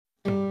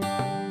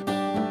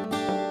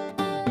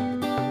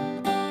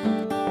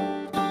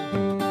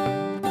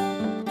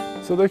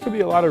So there could be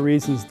a lot of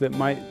reasons that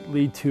might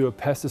lead to a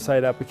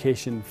pesticide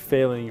application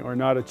failing or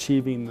not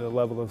achieving the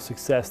level of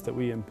success that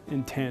we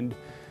intend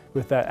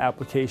with that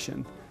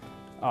application.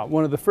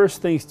 One of the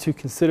first things to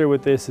consider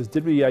with this is,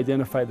 did we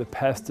identify the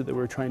pest that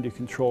we're trying to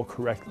control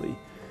correctly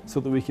so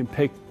that we can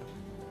pick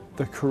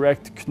the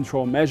correct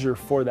control measure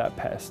for that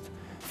pest.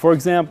 For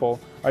example,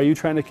 are you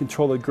trying to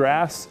control a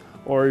grass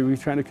or are you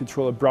trying to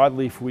control a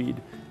broadleaf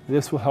weed?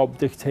 This will help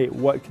dictate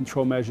what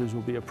control measures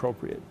will be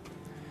appropriate.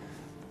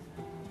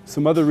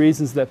 Some other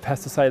reasons that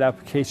pesticide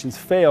applications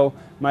fail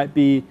might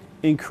be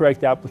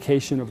incorrect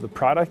application of the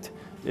product.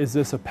 Is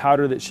this a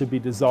powder that should be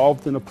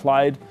dissolved and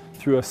applied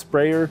through a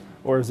sprayer,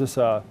 or is this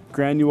a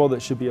granule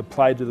that should be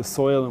applied to the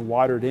soil and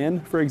watered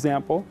in, for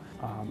example?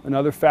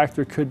 Another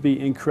factor could be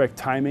incorrect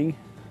timing.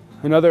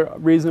 Another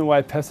reason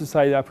why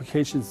pesticide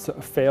applications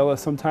fail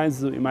sometimes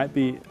is that we might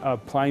be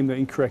applying the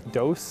incorrect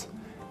dose,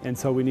 and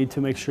so we need to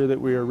make sure that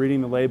we are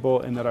reading the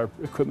label and that our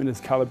equipment is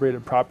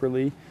calibrated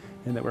properly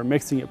and that we're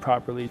mixing it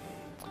properly.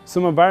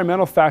 Some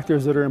environmental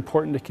factors that are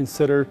important to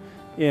consider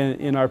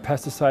in our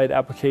pesticide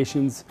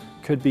applications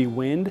could be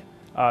wind,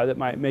 that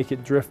might make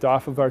it drift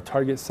off of our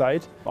target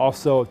site.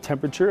 Also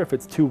temperature, if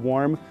it's too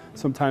warm,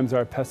 sometimes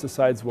our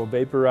pesticides will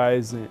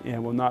vaporize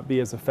and will not be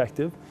as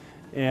effective.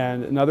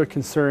 And another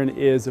concern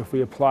is if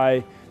we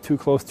apply too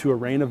close to a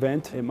rain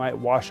event, it might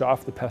wash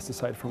off the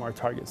pesticide from our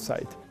target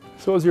site.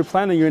 So as you're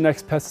planning your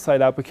next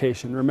pesticide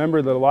application,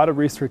 remember that a lot of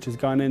research has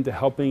gone into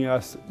helping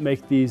us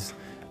make these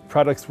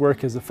products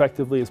work as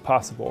effectively as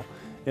possible.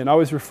 And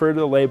always refer to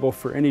the label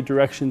for any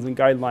directions and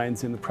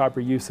guidelines in the proper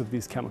use of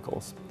these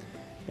chemicals.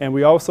 And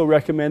we also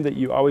recommend that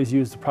you always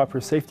use the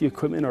proper safety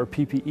equipment or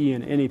PPE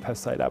in any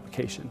pesticide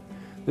application.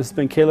 This has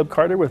been Caleb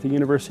Carter with the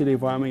University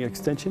of Wyoming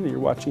Extension, and you're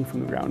watching From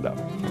the Ground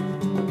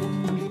Up.